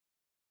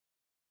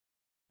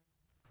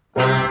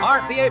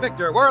RCA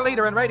Victor, world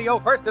leader in radio,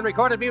 first in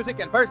recorded music,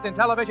 and first in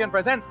television,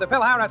 presents the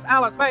Phil Harris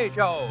Alice Faye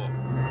Show.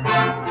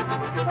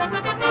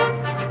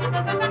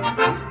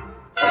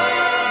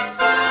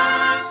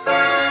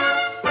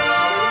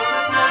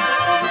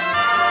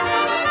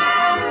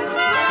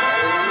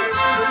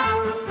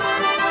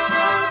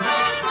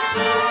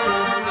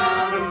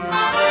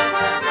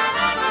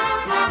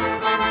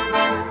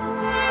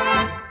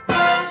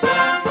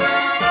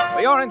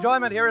 For your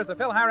enjoyment, here is the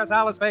Phil Harris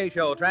Alice Faye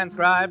Show,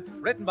 transcribed,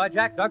 written by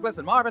Jack Douglas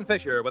and Marvin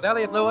Fisher, with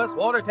Elliot Lewis,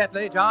 Walter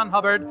Tetley, John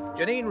Hubbard,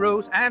 Janine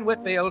Roos, Ann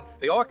Whitfield,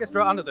 the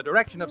orchestra under the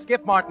direction of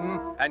Skip Martin,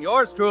 and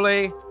yours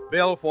truly,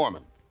 Bill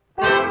Foreman.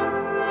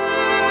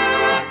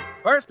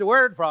 First, a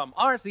word from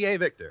RCA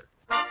Victor.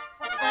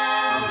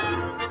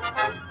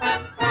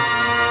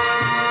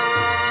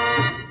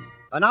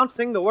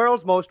 Announcing the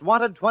world's most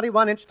wanted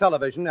 21-inch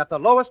television at the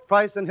lowest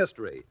price in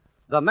history.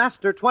 The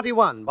Master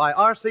 21 by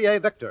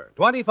RCA Victor.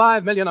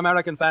 25 million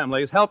American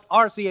families helped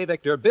RCA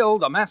Victor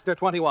build the Master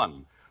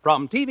 21.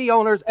 From TV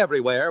owners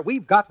everywhere,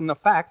 we've gotten the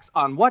facts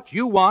on what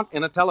you want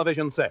in a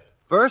television set.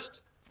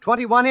 First,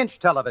 21-inch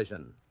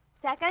television.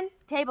 Second,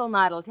 table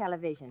model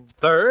television.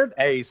 Third,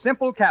 a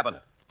simple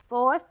cabinet.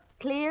 Fourth,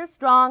 clear,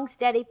 strong,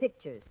 steady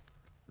pictures.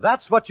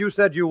 That's what you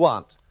said you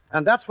want,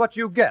 and that's what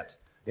you get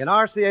in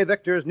RCA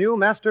Victor's new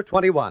Master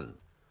 21.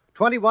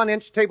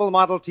 21-inch table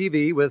model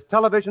TV with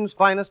television's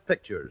finest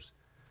pictures.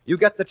 You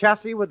get the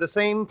chassis with the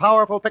same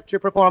powerful picture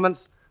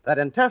performance that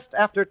in test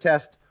after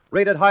test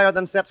rated higher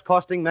than sets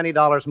costing many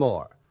dollars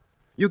more.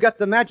 You get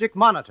the magic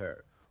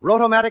monitor,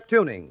 rotomatic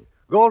tuning,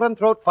 golden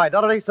throat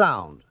fidelity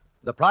sound.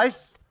 The price?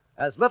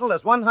 As little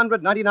as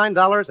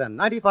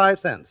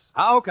 $199.95.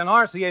 How can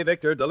RCA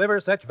Victor deliver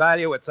such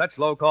value at such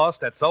low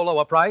cost at so low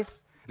a price?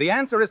 The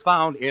answer is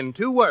found in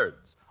two words.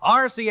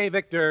 RCA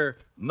Victor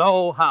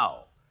Know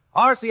How.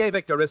 RCA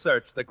Victor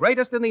Research, the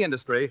greatest in the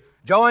industry,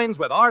 joins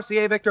with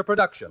RCA Victor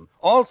Production,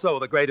 also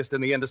the greatest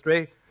in the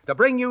industry, to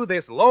bring you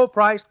this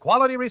low-priced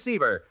quality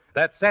receiver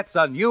that sets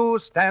a new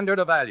standard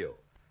of value.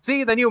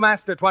 See the new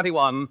Master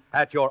 21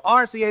 at your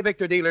RCA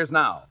Victor dealers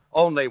now.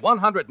 Only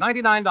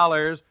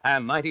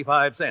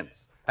 $199.95.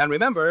 And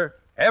remember,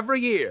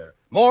 every year,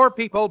 more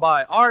people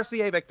buy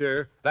RCA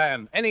Victor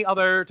than any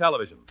other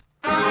television.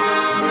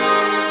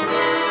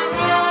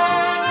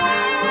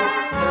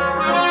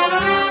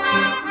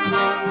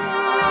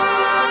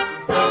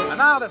 And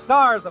now the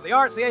stars of the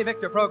RCA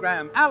Victor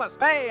program, Alice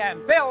Faye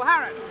and Phil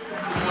Harris.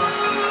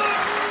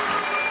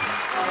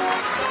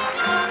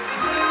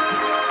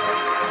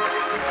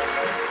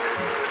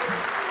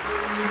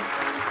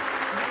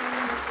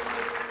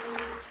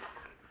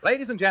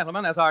 Ladies and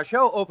gentlemen, as our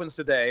show opens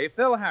today,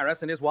 Phil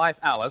Harris and his wife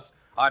Alice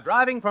are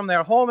driving from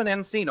their home in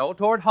Encino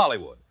toward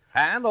Hollywood.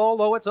 And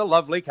although it's a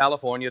lovely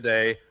California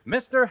day,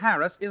 Mr.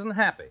 Harris isn't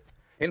happy.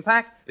 In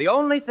fact, the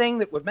only thing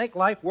that would make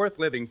life worth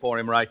living for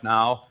him right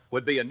now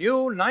would be a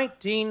new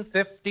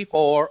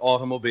 1954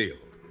 automobile.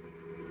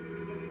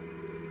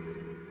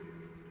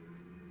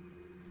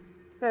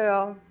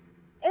 Phil,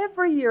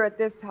 every year at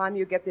this time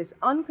you get this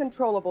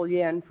uncontrollable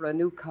yen for a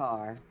new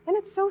car. And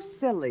it's so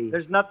silly.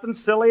 There's nothing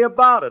silly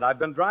about it. I've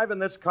been driving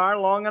this car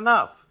long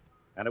enough.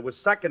 And it was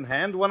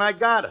secondhand when I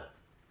got it.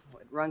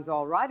 It runs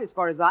all right as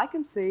far as I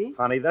can see.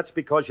 Honey, that's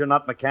because you're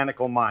not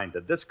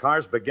mechanical-minded. This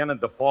car's beginning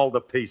to fall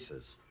to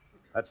pieces.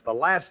 That's the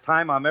last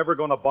time I'm ever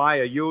going to buy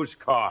a used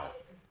car.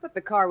 But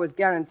the car was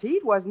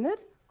guaranteed, wasn't it?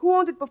 Who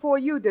owned it before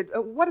you did?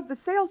 What did the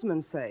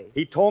salesman say?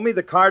 He told me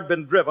the car had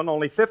been driven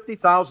only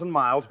 50,000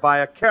 miles by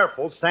a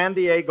careful San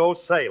Diego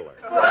sailor.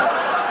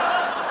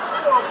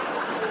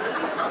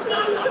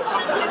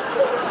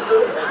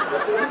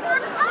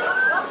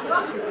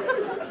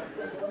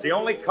 It's the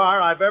only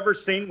car I've ever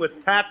seen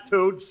with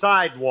tattooed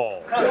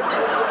sidewalls.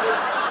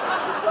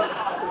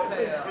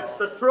 It's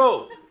the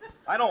truth.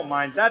 I don't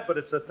mind that, but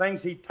it's the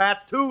things he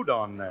tattooed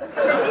on there.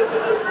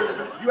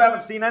 You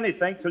haven't seen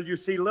anything till you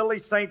see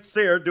Lily St.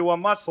 Cyr do a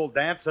muscle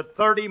dance at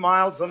 30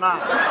 miles an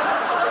hour.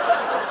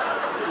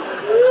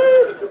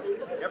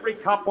 Every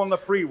cop on the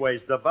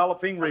freeway's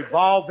developing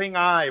revolving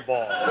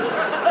eyeballs.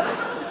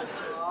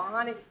 Oh,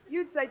 honey,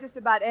 you'd say just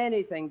about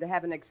anything to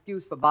have an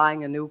excuse for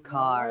buying a new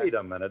car. Wait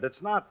a minute.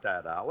 It's not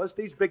that, Alice.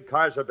 These big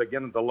cars are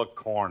beginning to look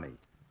corny.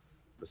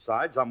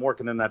 Besides, I'm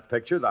working in that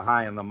picture, The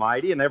High and the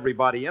Mighty, and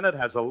everybody in it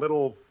has a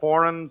little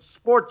foreign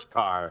sports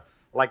car,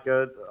 like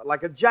a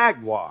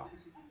Jaguar.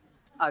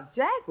 A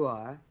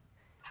Jaguar?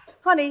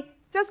 Honey,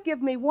 just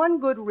give me one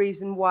good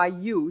reason why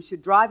you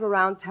should drive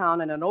around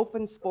town in an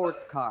open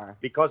sports car.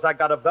 Because I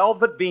got a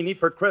velvet beanie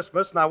for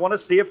Christmas, and I want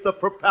to see if the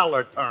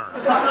propeller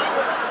turns.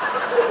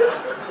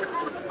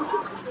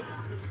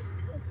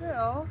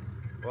 Phil,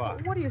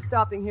 What? What are you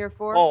stopping here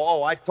for?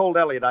 Oh, I told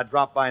Elliot I'd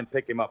drop by and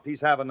pick him up.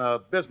 He's having a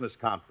business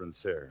conference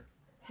here.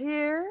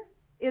 Here?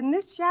 In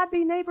this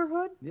shabby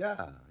neighborhood?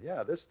 Yeah,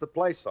 this is the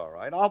place, all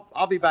right.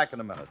 I'll be back in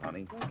a minute,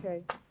 honey.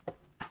 Okay.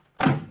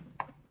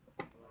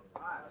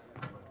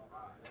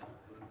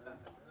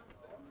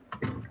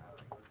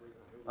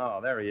 Oh,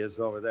 there he is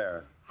over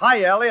there.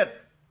 Hi, Elliot.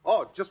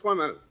 Oh, just 1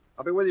 minute.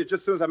 I'll be with you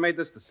just as soon as I made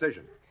this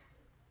decision.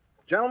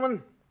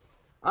 Gentlemen,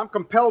 I'm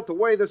compelled to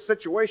weigh this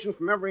situation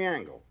from every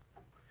angle.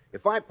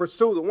 If I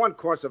pursue the one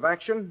course of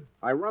action,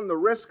 I run the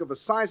risk of a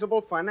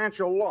sizable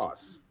financial loss.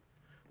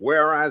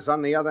 Whereas,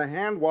 on the other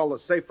hand, while the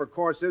safer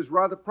course is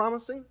rather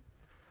promising,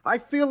 I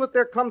feel that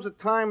there comes a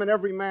time in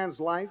every man's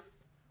life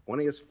when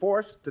he is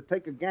forced to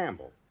take a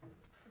gamble.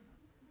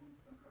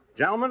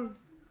 Gentlemen,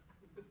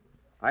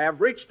 I have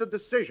reached a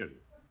decision.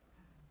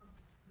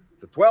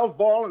 The 12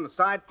 ball in the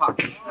side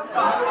pocket.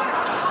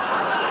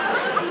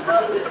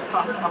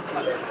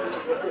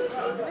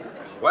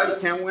 Well,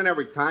 you can't win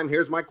every time.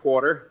 Here's my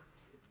quarter.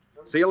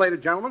 See you later,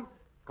 gentlemen.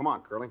 Come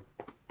on, Curly.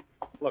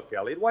 Look,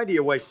 Elliot, why do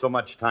you waste so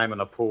much time in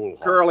a pool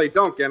hall? Curly,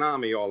 don't get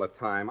on me all the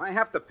time. I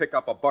have to pick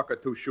up a buck or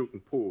two shooting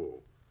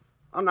pool.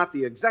 I'm not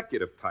the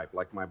executive type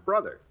like my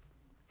brother.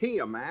 He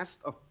amassed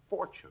a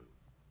fortune.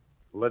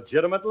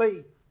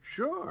 Legitimately?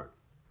 Sure.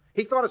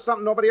 He thought of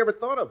something nobody ever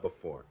thought of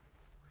before.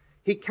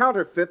 He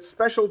counterfeits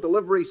special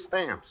delivery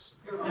stamps.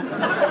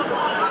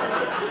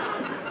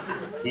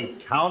 He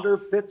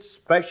counterfeits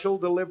special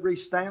delivery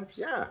stamps?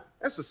 Yeah,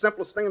 that's the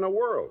simplest thing in the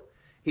world.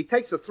 He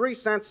takes a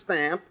 3-cent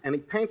stamp and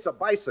he paints a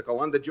bicycle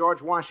under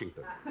George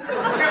Washington.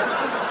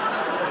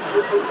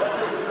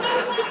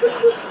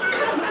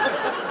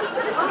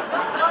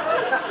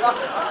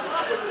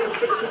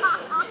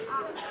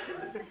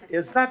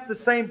 Is that the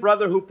same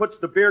brother who puts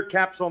the beer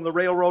caps on the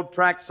railroad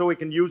tracks so he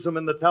can use them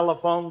in the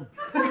telephone?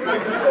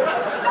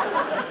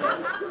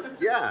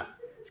 Yeah.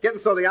 It's getting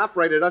so the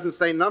operator doesn't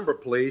say number,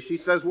 please. She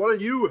says, what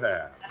do you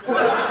have?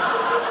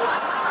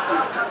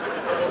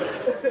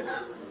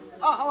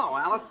 Oh, hello,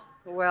 Alice.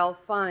 Well,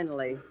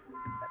 finally.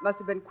 That must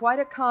have been quite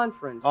a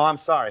conference. Oh, I'm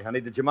sorry,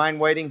 honey. Did you mind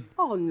waiting?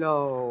 Oh,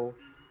 no.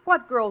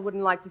 What girl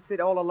wouldn't like to sit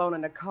all alone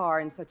in a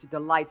car in such a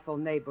delightful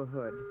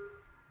neighborhood?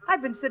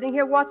 I've been sitting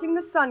here watching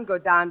the sun go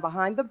down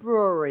behind the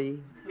brewery.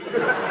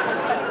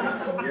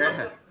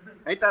 Yeah.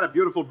 Ain't that a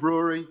beautiful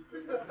brewery?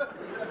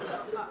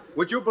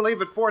 Would you believe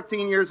that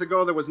 14 years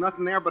ago there was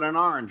nothing there but an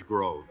orange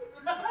grove?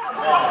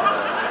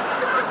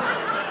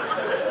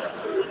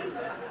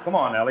 Come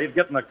on, Elliot.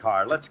 Get in the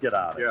car. Let's get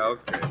out of here. Yeah,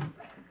 okay.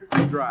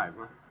 You drive,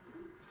 huh?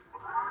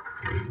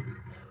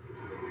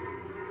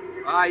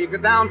 You go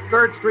down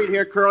 3rd Street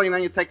here, Curly, and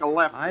then you take a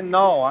left. I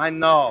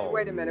know.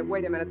 Wait a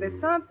minute. There's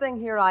something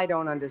here I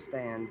don't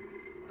understand.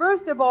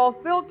 First of all,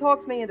 Phil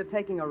talks me into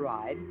taking a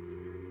ride.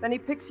 Then he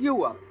picks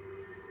you up.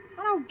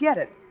 I don't get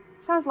it.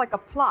 Sounds like a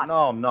plot.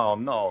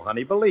 No,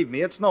 honey. Believe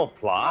me, it's no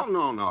plot.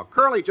 Oh, no.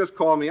 Curly just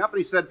called me up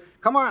and he said,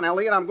 come on,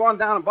 Elliot, I'm going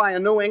down and buy a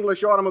new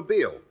English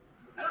automobile.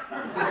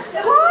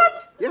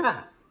 What?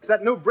 Yeah. It's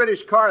that new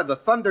British car, the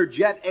Thunder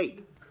Jet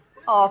 8.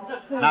 Oh,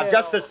 Phil. Now,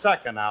 just a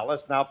second,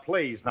 Alice. Now,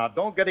 please. Now,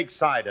 don't get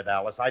excited,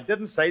 Alice. I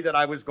didn't say that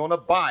I was going to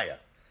buy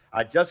it.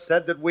 I just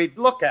said that we'd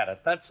look at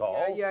it, that's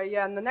all.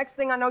 Yeah. And the next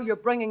thing I know, you're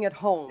bringing it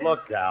home.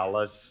 Look,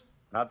 Alice.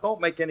 Now,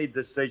 don't make any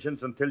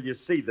decisions until you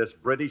see this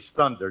British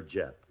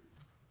Thunderjet.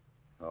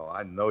 Oh,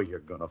 I know you're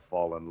going to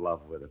fall in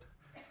love with it.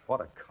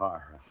 What a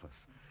car,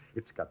 Alice.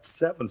 It's got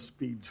 7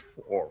 speeds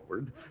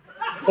forward,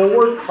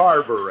 4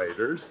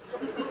 carburetors,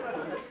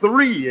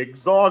 3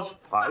 exhaust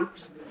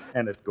pipes,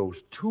 and it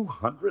goes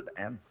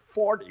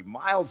 240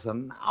 miles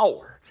an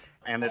hour.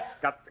 And it's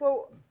got...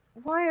 Well,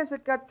 why has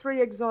it got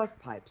 3 exhaust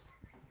pipes?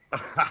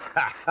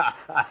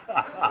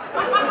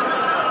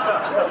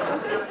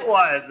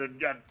 Why has it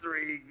got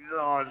 3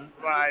 exhaust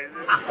pipes?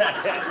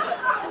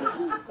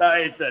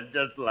 Ain't that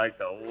just like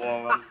a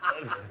woman?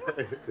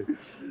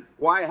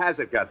 Why has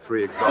it got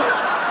 3 exhaust?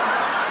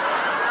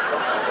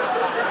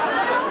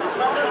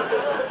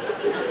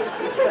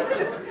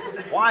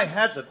 Why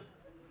has it?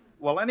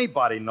 Well,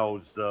 anybody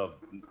knows the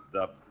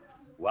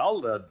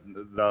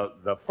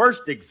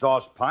first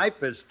exhaust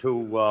pipe is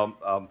to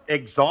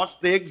exhaust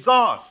the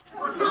exhaust.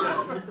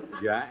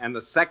 Yeah, and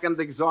the second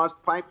exhaust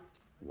pipe?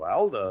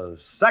 Well, the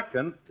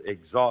second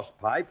exhaust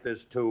pipe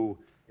is to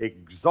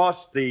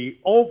exhaust the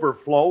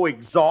overflow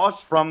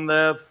exhaust from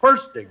the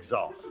first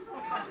exhaust.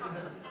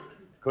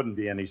 Couldn't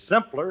be any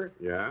simpler.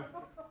 Yeah.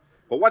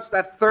 But what's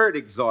that third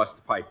exhaust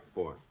pipe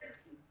for?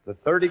 The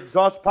third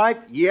exhaust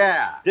pipe?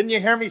 Yeah. Didn't you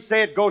hear me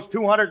say it goes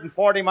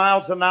 240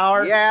 miles an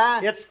hour?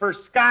 Yeah. It's for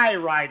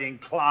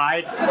skywriting,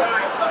 Clyde.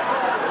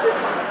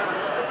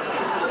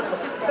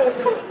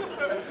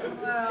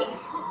 Well,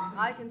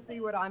 I can see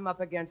what I'm up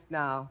against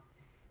now.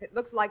 It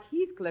looks like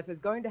Heathcliff is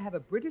going to have a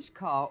British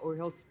car or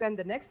he'll spend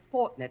the next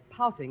fortnight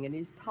pouting in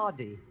his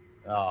toddy.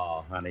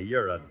 Oh, honey,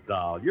 you're a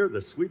doll. You're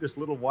the sweetest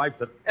little wife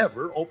that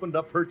ever opened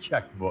up her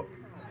checkbook.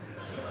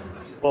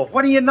 Well,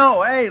 what do you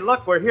know? Hey,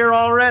 look, we're here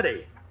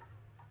already.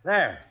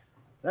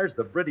 There's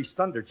the British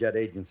Thunderjet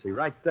Agency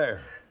right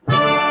there.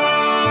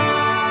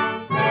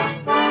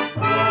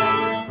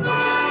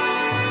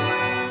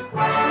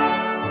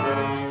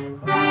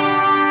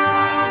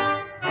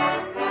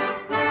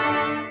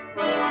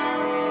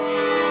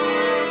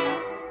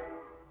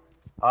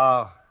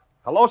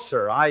 Hello,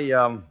 sir.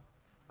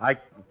 I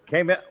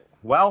came in.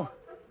 Well,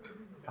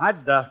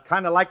 I'd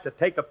kind of like to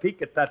take a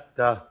peek at that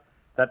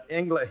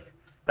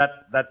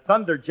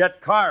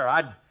Thunderjet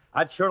car.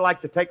 I'd sure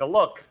like to take a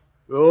look.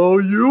 Oh,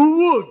 you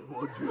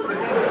would you?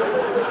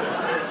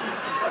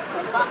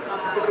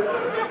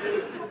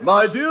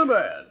 My dear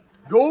man,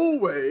 go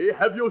away,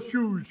 have your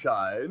shoes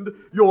shined,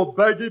 your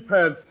baggy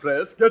pants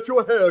pressed, get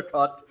your hair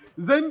cut,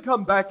 then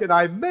come back and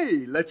I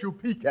may let you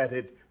peek at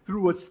it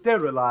through a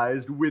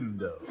sterilized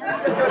window.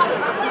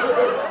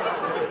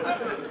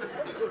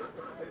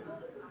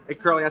 Hey,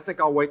 Curly, I think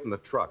I'll wait in the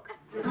truck.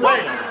 Wait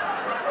a minute.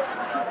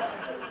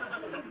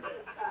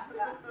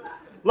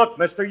 Look,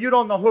 mister, you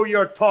don't know who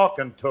you're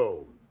talking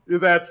to.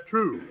 That's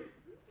true.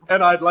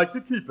 And I'd like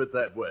to keep it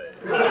that way.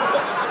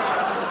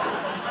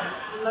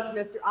 Look,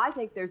 mister, I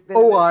think there's been...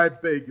 Oh, I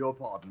beg your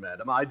pardon,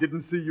 madam. I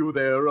didn't see you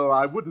there, or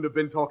I wouldn't have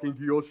been talking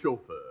to your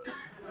chauffeur.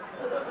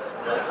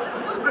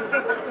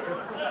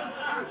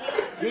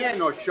 He ain't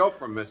no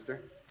chauffeur,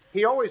 mister.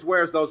 He always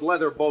wears those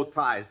leather bow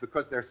ties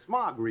because they're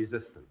smog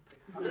resistant.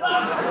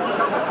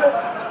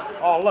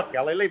 Oh, look,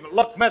 Ellie, leave it.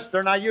 Look,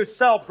 mister, now you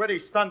sell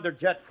British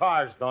Thunderjet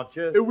cars, don't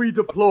you? We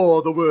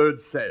deplore the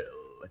word sell.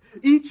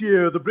 Each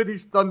year, the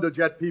British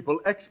Thunderjet people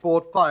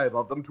export 5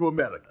 of them to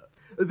America.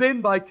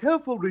 Then, by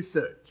careful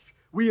research,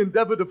 we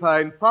endeavor to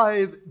find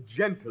 5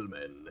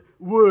 gentlemen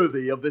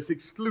worthy of this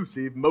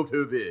exclusive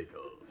motor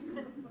vehicle.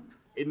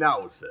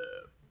 Now, sir,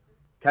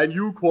 can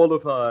you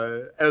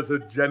qualify as a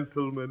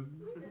gentleman?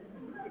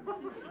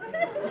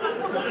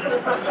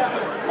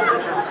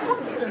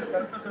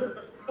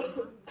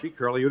 Gee,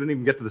 Curly, you didn't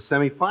even get to the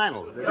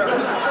semifinals.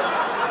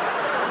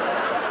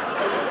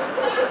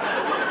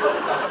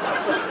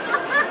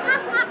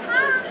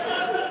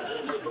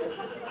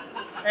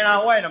 Hey,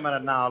 now, wait a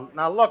minute now.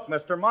 Now, look,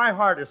 mister, my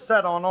heart is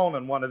set on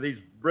owning one of these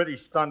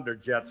British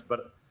Thunderjets,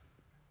 but,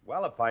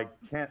 well, if I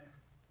can't...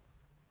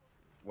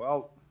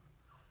 Well,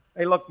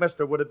 hey, look,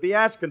 mister, would it be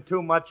asking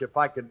too much if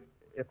I could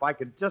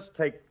just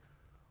take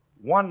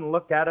one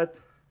look at it?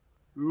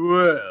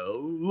 Well,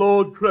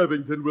 Lord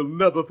Cravington will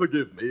never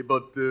forgive me,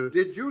 but...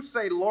 Did you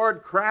say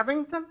Lord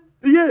Cravington?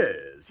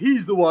 Yes,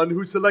 he's the one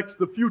who selects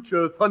the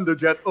future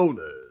Thunderjet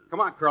owners.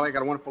 Come on, Curly, I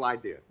got a wonderful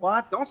idea.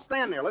 What? Don't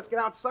stand there. Let's get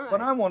outside.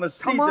 But I want to see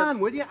Come this... on,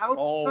 will you? Outside.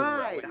 Oh,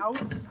 well.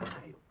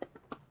 Outside.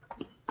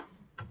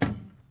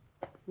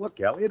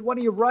 Look, Elliot, what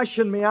are you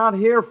rushing me out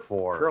here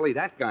for? Curly,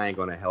 that guy ain't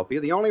going to help you.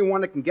 The only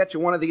one that can get you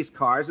one of these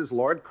cars is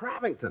Lord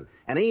Cravington.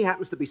 And he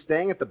happens to be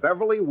staying at the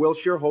Beverly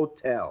Wilshire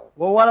Hotel.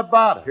 Well, what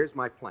about it? Here's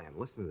my plan.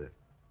 Listen to this.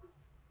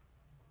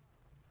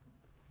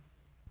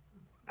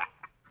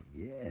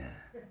 Yeah.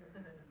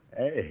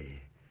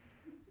 Hey.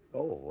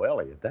 Oh,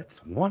 Elliot, that's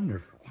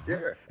wonderful.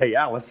 Sure. Hey,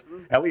 Alice,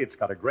 Elliot's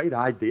got a great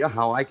idea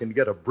how I can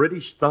get a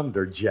British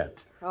Thunderjet.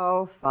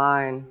 Oh,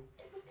 fine.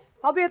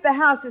 I'll be at the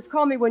house. Just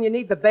call me when you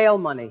need the bail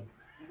money.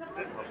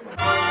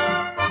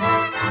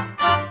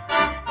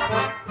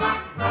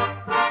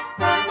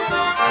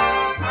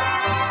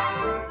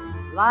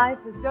 Life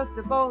is just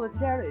a bowl of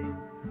cherries.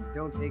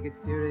 Don't take it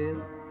serious.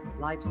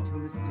 Life's too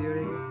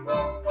mysterious.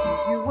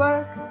 You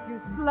work, you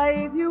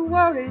slave, you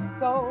worry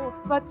so,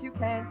 but you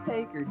can't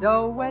take your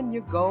dough when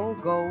you go,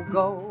 go,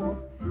 go.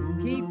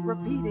 Keep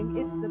repeating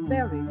it's the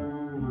berries.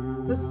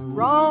 The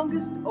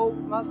strongest oak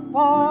must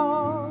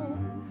fall.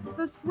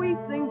 The sweet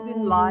things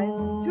in life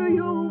to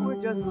you were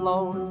just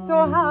loans,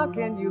 so how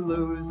can you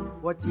lose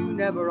what you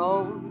never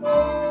owned?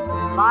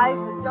 Life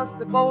is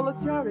just a bowl of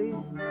cherries,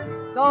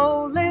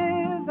 so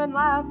live and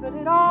laugh at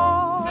it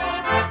all.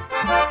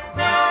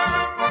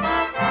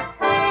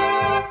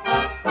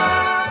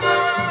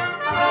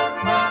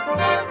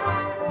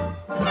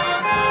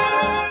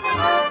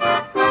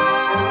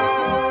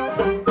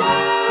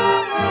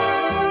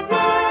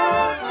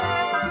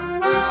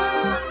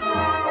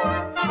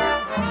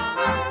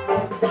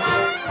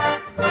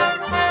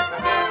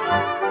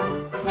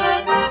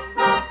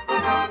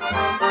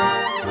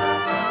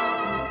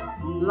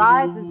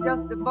 Life is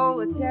just a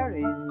bowl of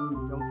cherries.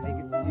 Don't take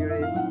it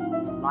serious.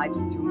 Life's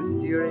too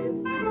mysterious.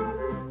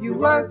 You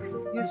work,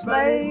 you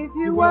slave,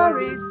 you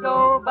worry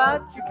so,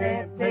 but you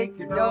can't take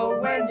your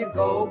dough when you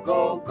go,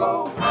 go,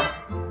 go.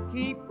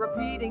 Keep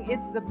repeating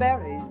it's the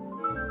berries.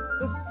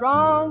 The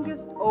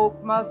strongest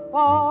oak must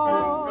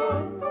fall.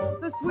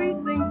 The sweet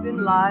things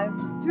in life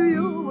to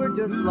you were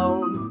just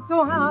loans,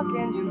 so how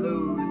can you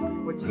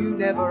lose what you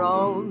never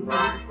owned?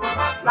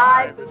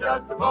 Life is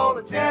just a bowl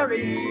of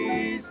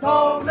cherries,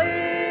 so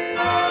live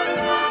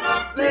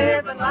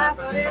and laugh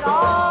at it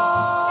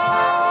all.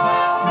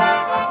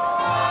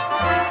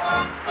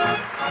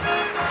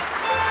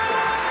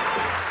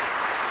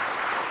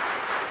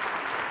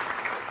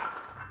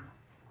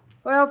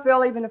 Well,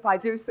 Phil, even if I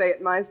do say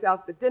it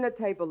myself, the dinner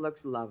table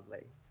looks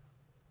lovely.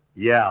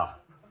 Yeah.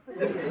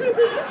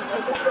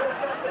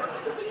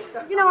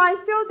 You know, I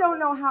still don't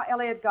know how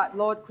Elliot got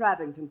Lord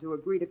Cravington to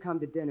agree to come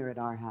to dinner at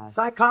our house.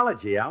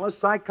 Psychology, Alice,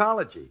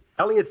 psychology.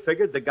 Elliot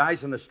figured the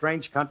guy's in a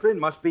strange country and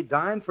must be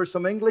dying for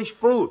some English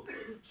food.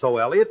 So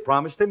Elliot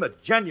promised him a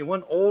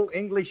genuine old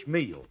English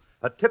meal,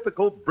 a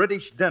typical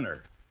British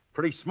dinner.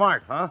 Pretty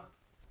smart, huh?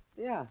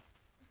 Yeah.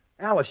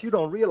 Alice, you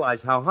don't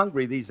realize how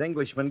hungry these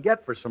Englishmen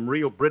get for some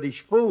real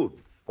British food.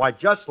 Why,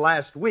 just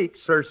last week,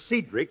 Sir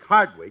Cedric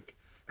Hardwick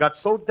got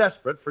so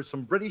desperate for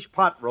some British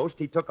pot roast,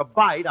 he took a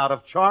bite out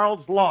of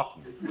Charles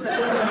Lawton.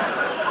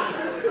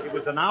 It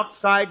was an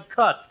outside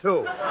cut,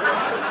 too.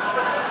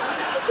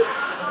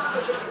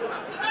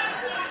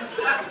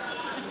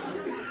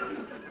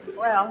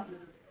 Well,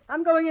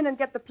 I'm going in and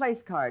get the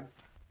place cards.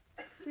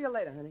 See you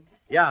later, honey.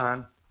 Yeah,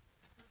 hon.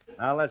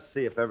 Now, let's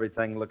see if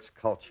everything looks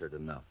cultured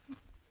enough.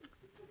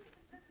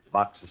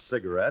 Box of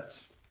cigarettes.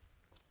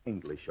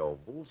 English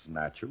ovals,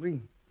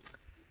 naturally.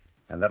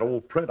 And that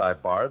old print I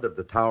borrowed of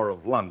the Tower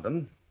of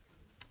London.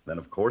 Then,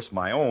 of course,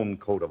 my own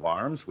coat of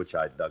arms, which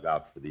I dug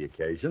out for the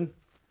occasion.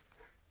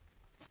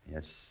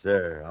 Yes,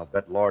 sir. I'll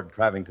bet Lord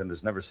Cravington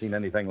has never seen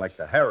anything like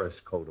the Harris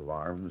coat of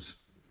arms.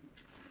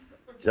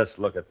 Just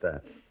look at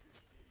that.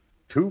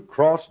 2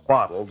 crossed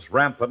bottles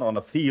rampant on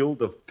a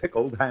field of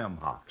pickled ham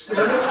hocks.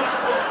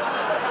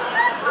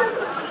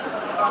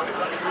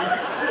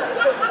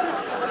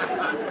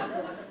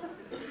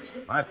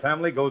 My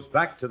family goes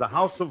back to the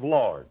House of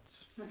Lords.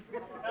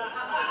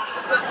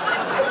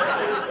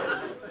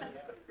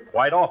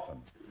 Quite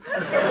often.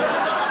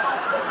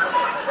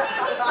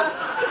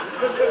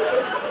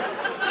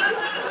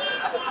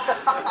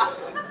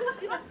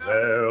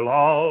 There'll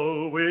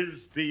always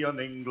be an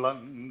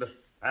England,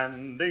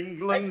 and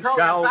England Hey, Curly,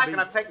 shall I'm back be...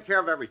 and I've taken care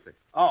of everything.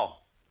 Oh.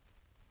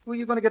 Who are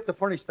you going to get to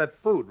furnish that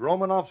food?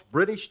 Romanoff's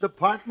British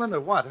department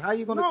or what? How are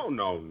you going to...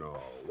 No.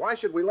 Why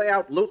should we lay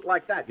out loot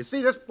like that? You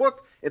see this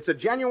book? It's a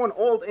genuine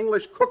Old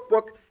English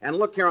cookbook. And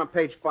look here on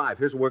page 5.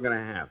 Here's what we're going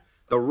to have.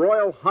 The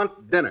Royal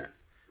Hunt Dinner.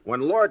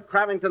 When Lord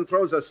Cravington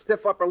throws a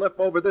stiff upper lip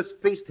over this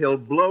feast, he'll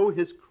blow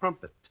his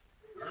trumpet.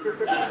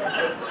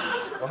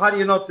 Well, how do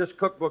you know if this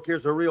cookbook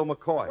here's a real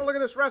McCoy? Well, look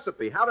at this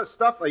recipe. How to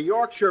stuff a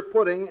Yorkshire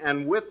pudding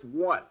and with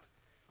what?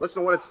 Listen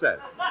to what it says.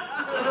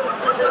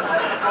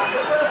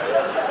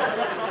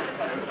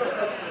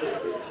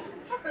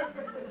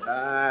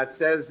 It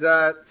says,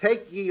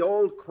 take ye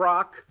old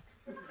crock.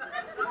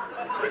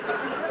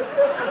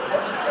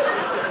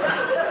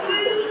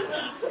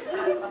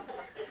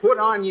 Put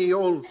on ye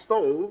old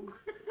stove.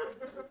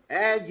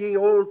 Add ye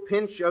old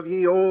pinch of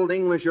ye old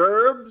English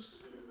herbs.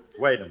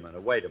 Wait a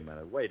minute.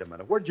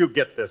 Where'd you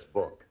get this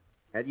book?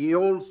 At ye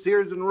old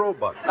Sears and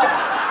Roebuck.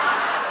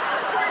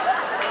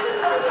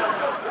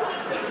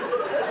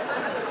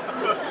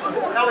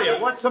 Elliot,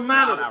 what's the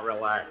matter? Now,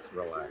 relax.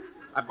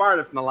 I borrowed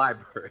it from the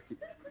library.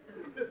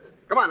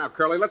 Come on now,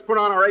 Curly, let's put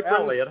on our aprons.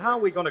 Elliot, how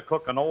are we going to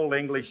cook an old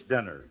English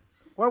dinner?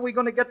 Where are we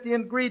going to get the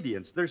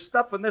ingredients? There's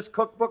stuff in this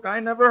cookbook I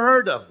never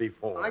heard of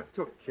before. I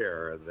took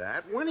care of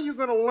that. When are you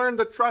going to learn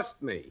to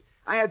trust me?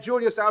 I had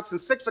Julius out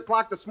since 6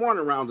 o'clock this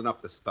morning rounding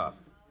up the stuff.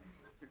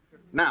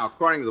 Now,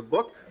 according to the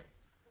book,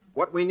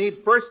 what we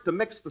need first to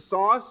mix the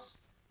sauce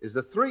is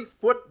a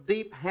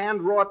 3-foot-deep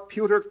hand-wrought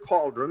pewter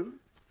cauldron,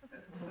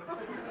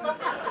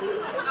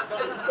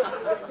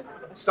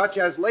 such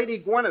as Lady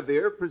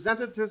Guinevere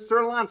presented to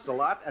Sir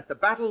Lancelot at the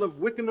Battle of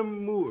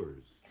Wickenham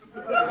Moors.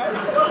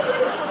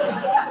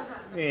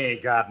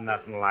 Ain't got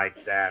nothing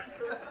like that.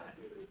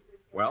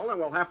 Well, then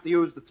we'll have to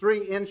use the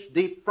 3-inch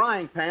deep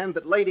frying pan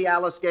that Lady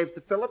Alice gave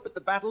to Philip at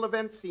the Battle of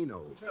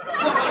Encino.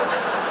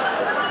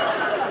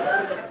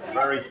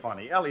 Very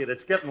funny. Elliot,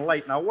 it's getting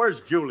late. Now, where's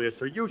Julius?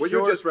 Are you Will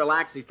sure? you just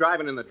relax? He's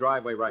driving in the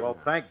driveway right now. Well,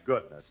 thank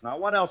goodness. Now,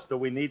 what else do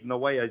we need in the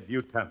way of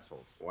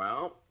utensils?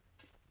 Well,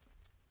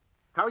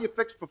 how you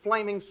fixed for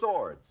flaming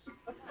swords?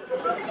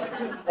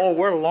 Oh,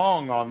 we're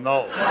long on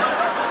those.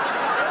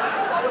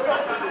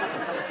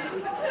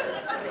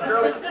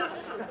 Shirley,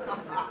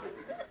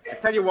 I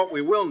tell you what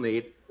we will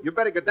need. You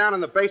better go down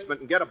in the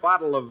basement and get a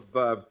bottle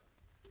of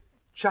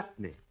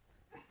chutney.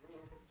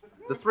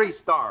 The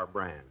 3-Star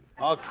brand.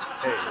 Okay.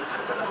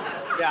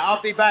 Yeah,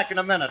 I'll be back in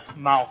a minute,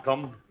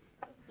 Malcolm.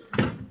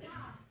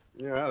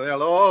 Yeah,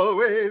 there'll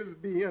always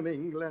be an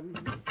England.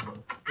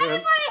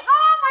 Anybody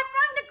home? I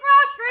brought the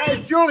groceries.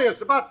 Hey,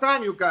 Julius, about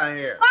time you got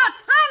here. About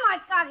time I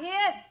got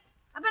here.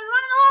 I've been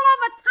running all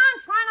over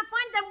town trying to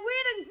find the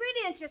weird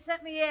ingredients you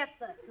sent me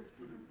after.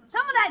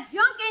 Some of that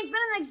junk ain't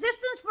been in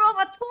existence for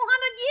over 200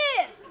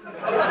 years.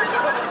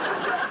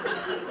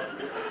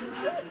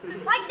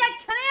 Like that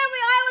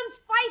Canary Island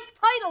spice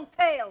turtle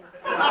tail.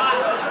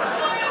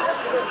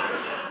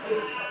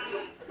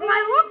 Well,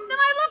 I looked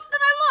and I looked and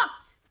I looked.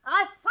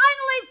 I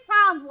finally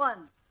found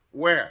one.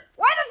 Where?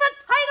 Why does a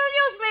turtle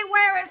usually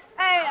wear his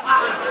tail?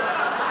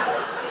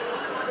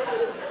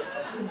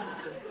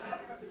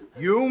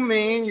 You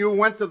mean you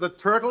went to the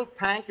turtle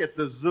tank at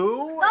the zoo?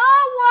 Don't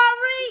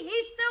worry,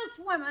 he's still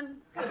swimming.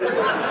 But it's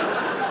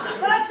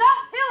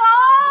uphill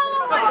all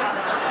the way.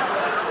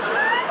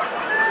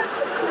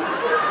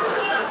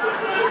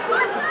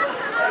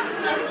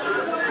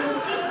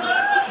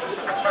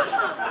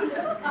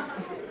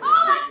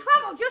 All that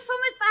trouble just so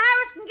Mr.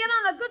 Harris can get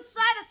on a good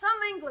side of some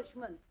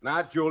Englishman.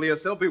 Not Julius.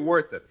 It'll be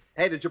worth it.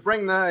 Hey, did you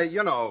bring the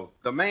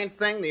main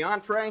thing, the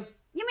entree?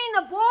 You mean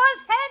the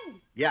boar's head?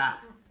 Yeah.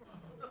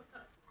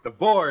 The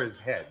boar's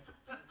head.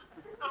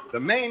 The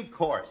main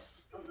course.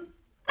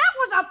 That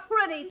was a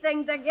pretty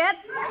thing to get.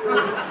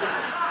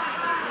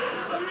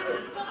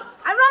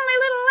 I run my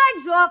little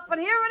legs off, but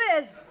here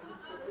it is.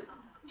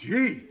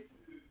 Gee,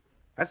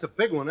 that's a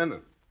big one, isn't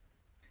it?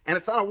 And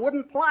it's on a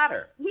wooden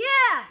platter.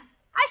 Yeah.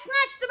 I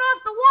snatched it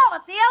off the wall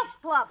at the Elks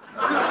Club.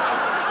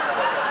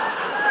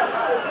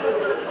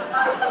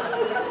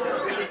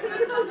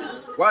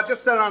 Well,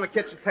 just set it on the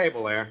kitchen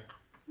table there.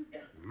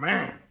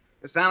 Man,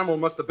 this animal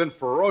must have been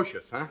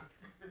ferocious, huh?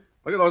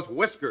 Look at those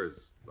whiskers,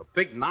 the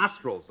big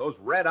nostrils, those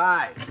red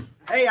eyes.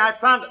 Hey, I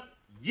found it.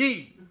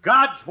 Ye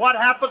gods, what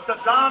happened to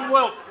Don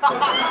Wilson?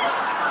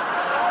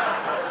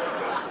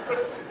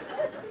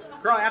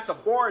 Girl, that's a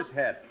boar's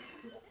head.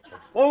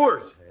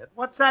 Boar's head?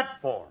 What's that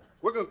for?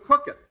 We're going to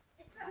cook it.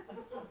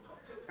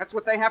 That's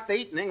what they have to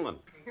eat in England.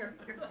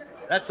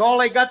 That's all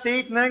they got to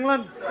eat in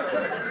England?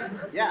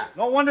 Yeah.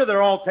 No wonder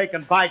they're all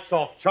taking bites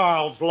off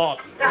Charles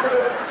Lawton.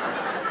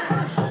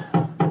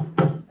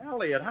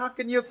 Elliot, how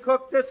can you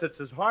cook this? It's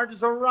as hard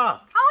as a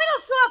rock. Oh,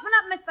 it'll soften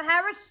up, Mr.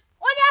 Harris.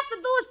 All you have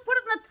to do is put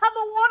it in a tub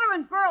of water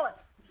and boil it.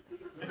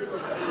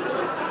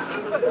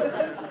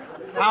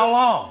 How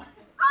long?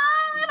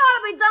 Oh, it ought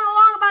to be done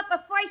along about the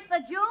 1st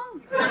of June.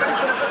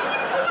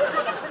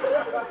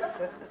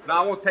 No,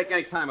 it won't take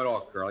any time at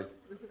all, Curly.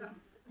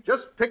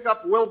 Just pick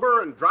up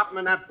Wilbur and drop him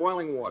in that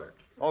boiling water.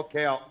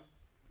 Okay,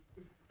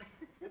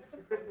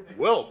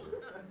 Wilbur?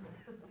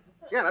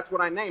 Yeah, that's what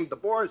I named the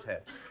boar's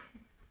head.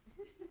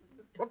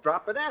 Well,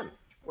 drop it in.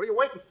 What are you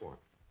waiting for?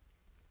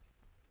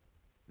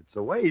 It's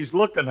the way he's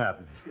looking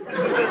at me.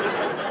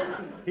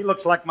 He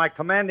looks like my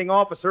commanding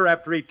officer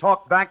after he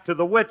talked back to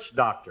the witch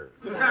doctor.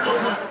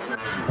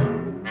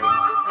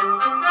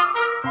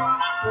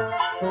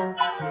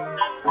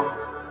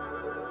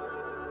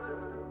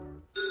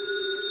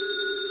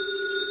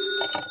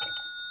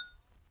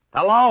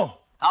 Hello?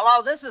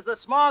 Hello, this is the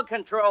smog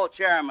control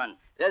chairman.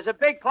 There's a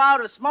big cloud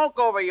of smoke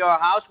over your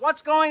house.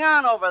 What's going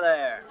on over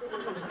there?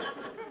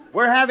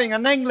 We're having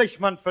an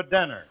Englishman for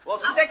dinner. Well,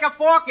 stick a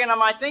fork in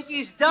him. I think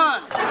he's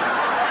done.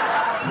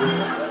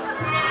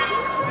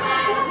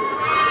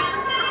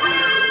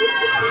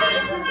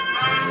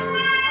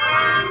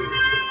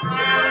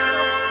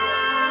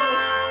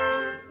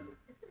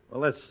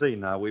 Well, let's see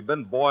now. We've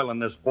been boiling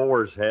this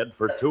boar's head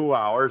for 2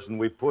 hours, and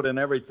we put in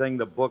everything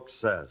the book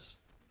says.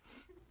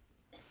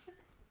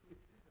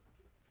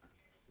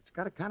 It's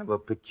got a kind of a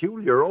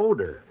peculiar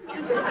odor.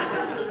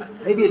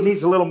 Maybe it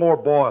needs a little more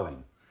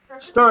boiling.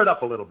 Stir it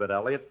up a little bit,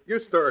 Elliot. You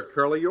stir it,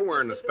 Curly. You're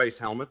wearing the space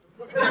helmet.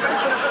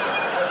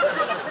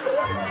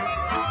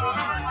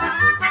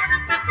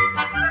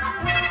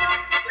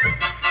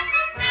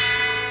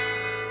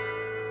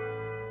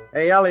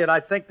 Hey, Elliot, I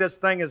think this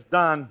thing is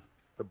done.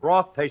 The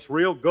broth tastes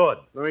real good.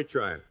 Let me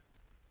try it.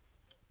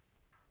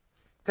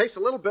 Tastes a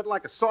little bit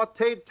like a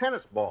sautéed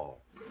tennis ball.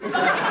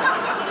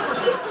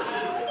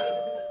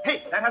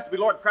 Hey, that has to be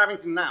Lord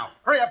Cravington now.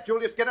 Hurry up,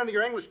 Julius. Get into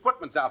your English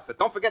footman's outfit.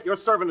 Don't forget you're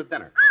serving the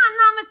dinner. Ah,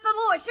 no, Mr.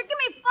 Lewis. You give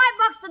me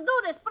 $5 to do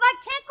this, but I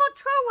can't go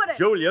through with it.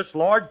 Julius,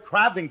 Lord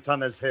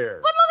Cravington is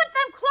here. But look at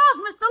them clothes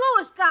Mr.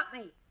 Lewis got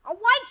me. A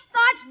white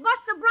starched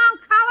Buster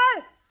Brown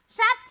collar,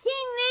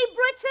 sateen knee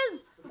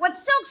breeches with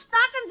silk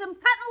stockings and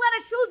patent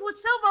leather shoes with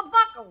silver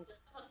buckles.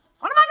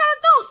 What am I going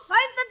to do,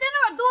 serve the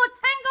dinner or do a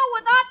tango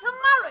with Arthur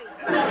Murray?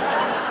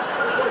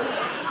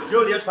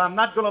 Julius, I'm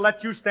not going to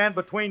let you stand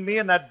between me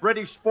and that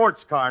British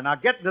sports car. Now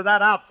get into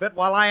that outfit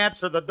while I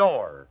answer the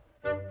door.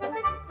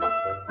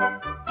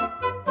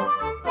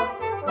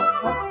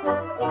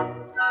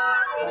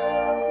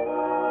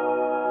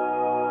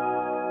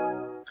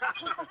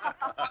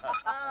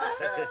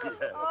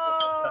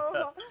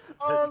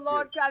 Oh,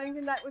 Lord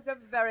Cravington, that was a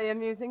very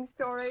amusing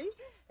story.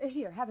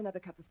 Here, have another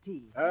cup of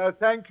tea.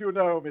 Thank you,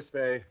 no, Miss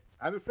Faye.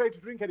 I'm afraid to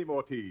drink any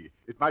more tea.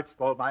 It might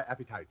spoil my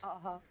appetite.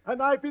 Uh-huh.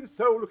 And I've been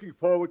so looking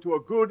forward to a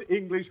good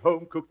English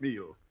home-cooked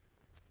meal.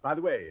 By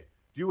the way,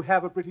 do you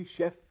have a British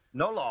chef?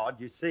 No, Lord.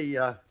 You see,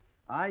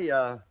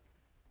 I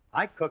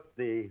cooked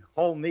the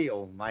whole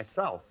meal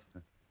myself.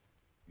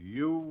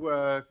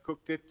 You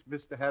cooked it,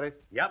 Mr. Harris?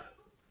 Yep.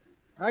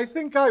 I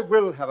think I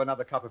will have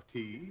another cup of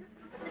tea.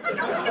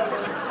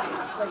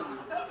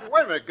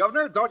 Wait a minute,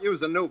 Governor. Don't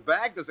use a new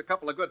bag. There's a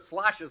couple of good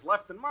sloshes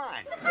left in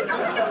mine.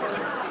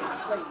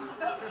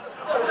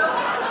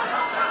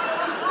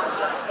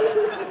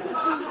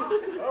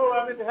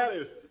 Oh, Mr.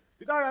 Harris,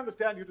 did I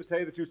understand you to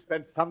say that you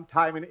spent some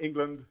time in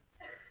England?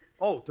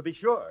 Oh, to be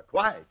sure.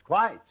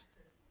 Quite.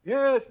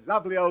 Yes,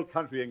 lovely old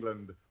country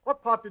England.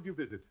 What part did you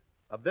visit?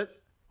 Of this?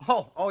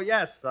 Oh,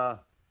 yes.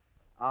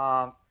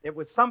 It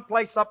was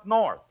someplace up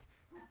north.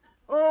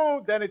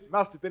 Oh, then it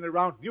must have been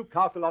around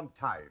Newcastle on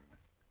Tyne.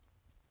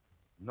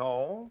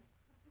 No,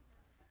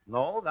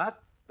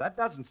 that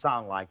doesn't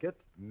sound like it.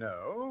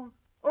 No?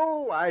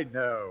 Oh, I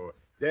know.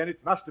 Then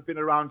it must have been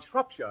around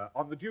Shropshire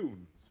on the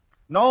dunes.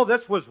 No,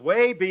 this was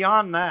way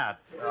beyond that.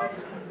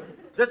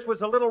 This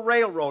was a little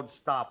railroad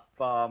stop.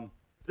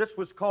 This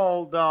was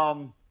called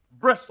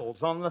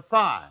Bristles on the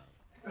Thigh.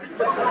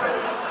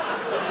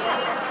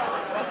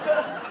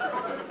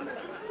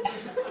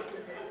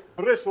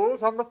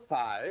 Bristles on the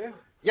thigh?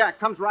 Yeah, it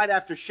comes right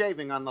after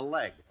shaving on the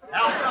leg.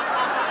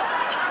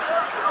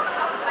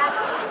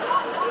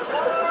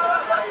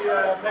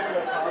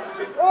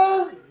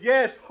 Oh,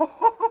 yes.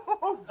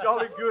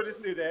 Jolly good,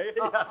 isn't it, eh?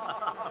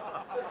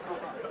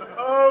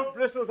 Oh,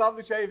 bristles on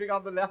the shaving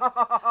on the left.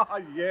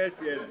 Yes,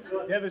 yes.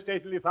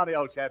 Devastatingly funny,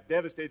 old chap.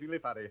 Devastatingly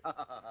funny.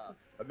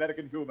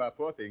 American humor,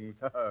 poor things.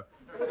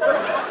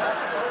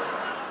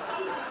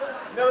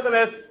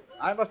 Nevertheless,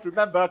 I must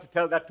remember to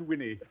tell that to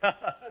Winnie. Mr. and Mrs.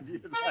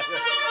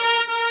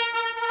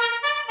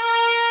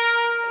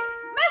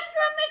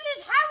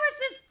 Harris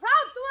is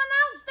proud to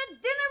announce that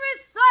dinner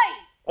is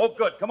safe. Oh,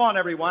 good. Come on,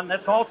 everyone.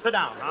 Let's all sit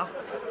down, huh?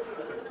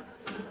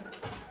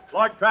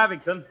 Lord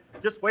Cravington,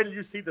 just wait till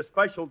you see the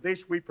special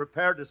dish we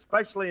prepared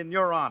especially in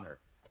your honor.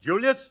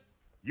 Julius,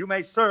 you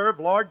may serve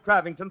Lord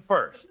Cravington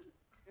first.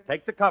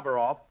 Take the cover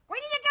off. Wait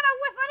till you get a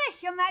whiff of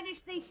this, Your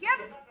Majesty, ship.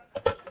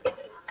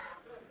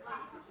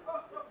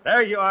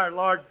 There you are,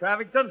 Lord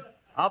Cravington.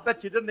 I'll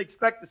bet you didn't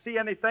expect to see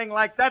anything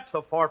like that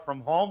so far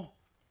from home.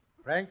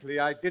 Frankly,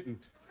 I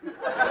didn't.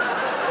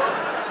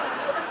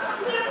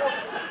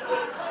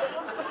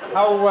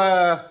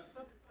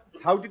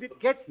 How did it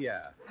get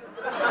here?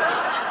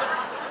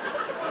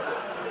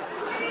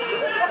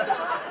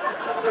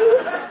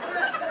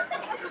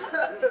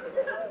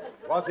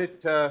 Was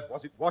it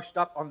washed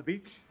up on the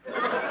beach?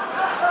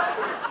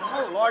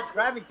 Oh, Lord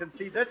Cravington,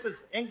 see, this is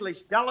English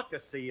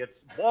delicacy. It's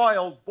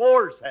boiled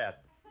boar's head.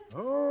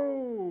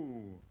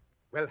 Oh.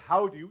 Well,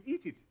 how do you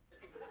eat it?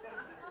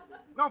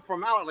 No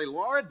formality,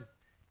 Lord.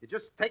 You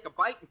just take a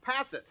bite and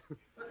pass it.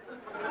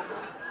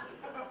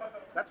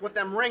 That's what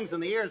them rings in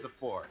the ears are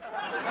for.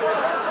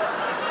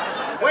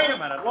 Wait a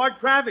minute, Lord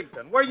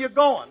Cravington. Where are you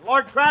going?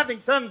 Lord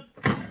Cravington!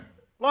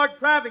 Lord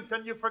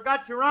Cravington, you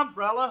forgot your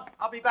umbrella.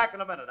 I'll be back in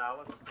a minute,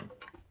 Alice.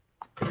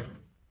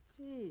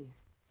 Gee,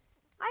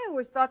 I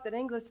always thought that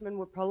Englishmen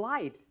were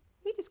polite.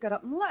 He just got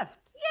up and left.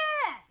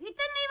 Yeah, he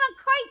didn't even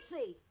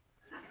curtsy.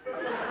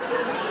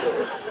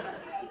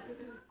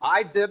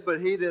 I did,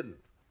 but he didn't.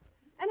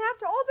 And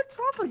after all the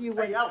trouble you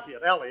went... Hey,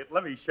 Elliot,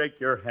 let me shake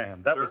your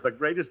hand. That was the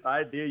greatest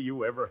idea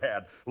you ever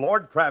had.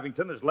 Lord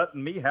Cravington is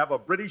letting me have a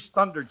British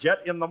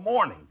Thunderjet in the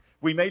morning.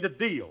 We made a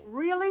deal.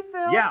 Really,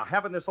 Phil? Yeah,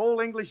 having this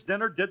old English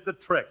dinner did the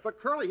trick. But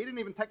Curly, he didn't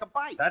even take a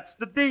bite. That's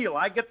the deal.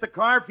 I get the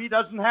car if he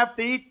doesn't have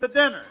to eat the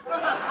dinner.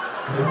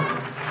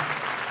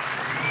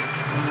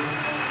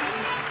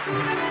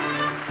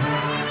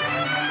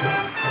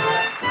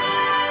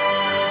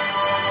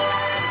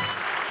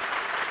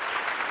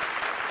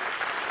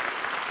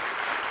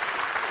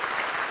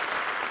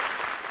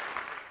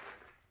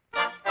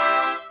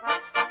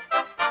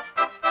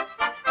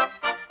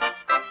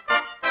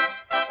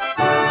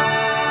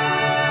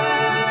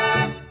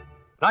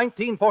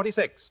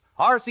 1946,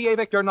 RCA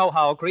Victor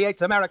Know-How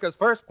creates America's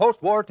first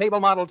post-war table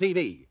model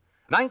TV.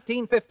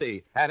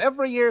 1950, and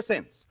every year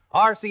since,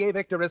 RCA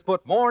Victor has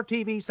put more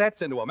TV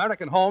sets into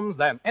American homes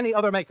than any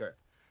other maker.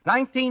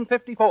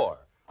 1954,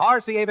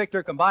 RCA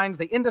Victor combines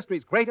the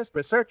industry's greatest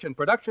research and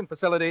production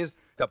facilities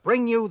to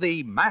bring you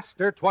the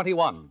Master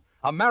 21,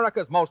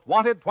 America's most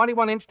wanted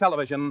 21-inch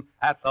television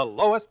at the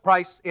lowest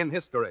price in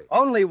history.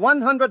 Only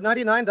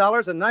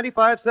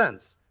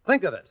 $199.95.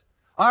 Think of it.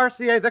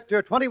 RCA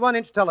Victor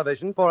 21-inch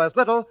television for as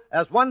little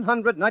as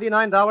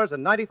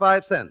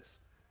 $199.95.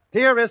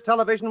 Here is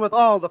television with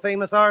all the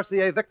famous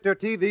RCA Victor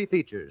TV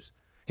features.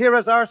 Here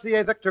is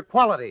RCA Victor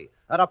quality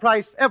at a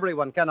price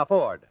everyone can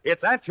afford.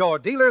 It's at your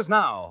dealers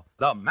now.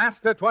 The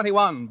Master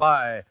 21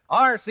 by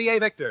RCA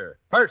Victor,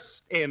 first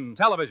in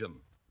television.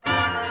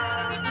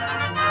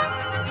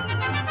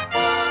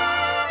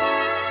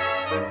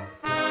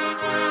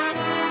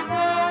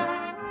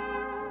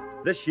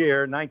 This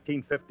year,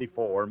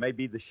 1954, may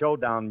be the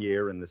showdown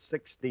year in the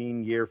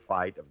 16-year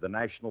fight of the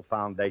National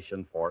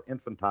Foundation for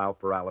Infantile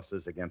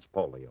Paralysis Against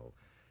Polio.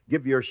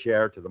 Give your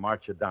share to the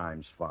March of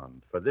Dimes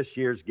Fund, for this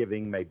year's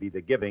giving may be the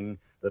giving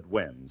that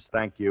wins.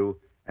 Thank you,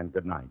 and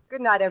good night.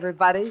 Good night,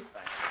 everybody.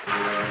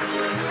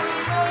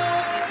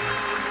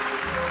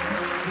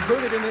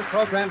 Included in this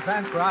program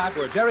transcribed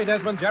were Jerry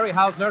Desmond, Jerry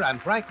Hausner,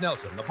 and Frank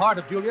Nelson. The part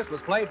of Julius was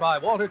played by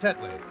Walter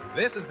Tetley.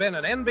 This has been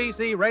an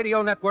NBC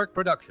Radio Network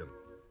production.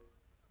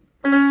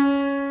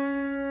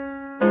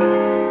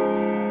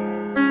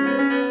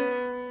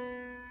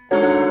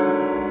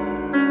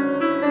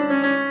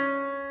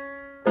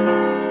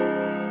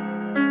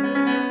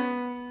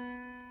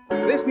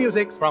 This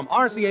music's from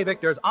RCA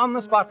Victor's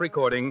on-the-spot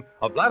recording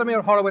of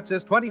Vladimir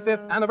Horowitz's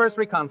 25th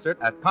anniversary concert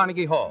at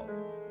Carnegie Hall.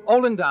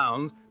 Olin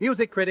Downs,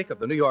 music critic of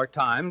the New York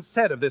Times,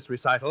 said of this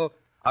recital,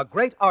 a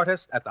great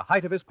artist at the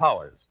height of his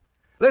powers.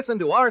 Listen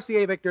to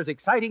RCA Victor's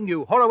exciting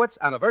new Horowitz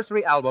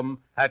anniversary album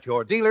at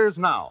your dealers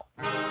now.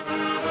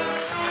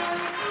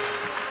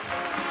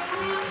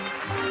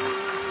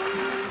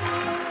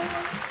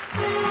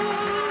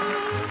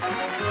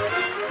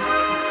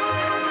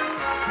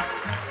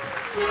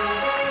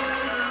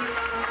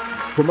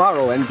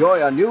 Tomorrow,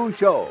 enjoy a new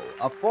show,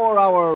 a 4-hour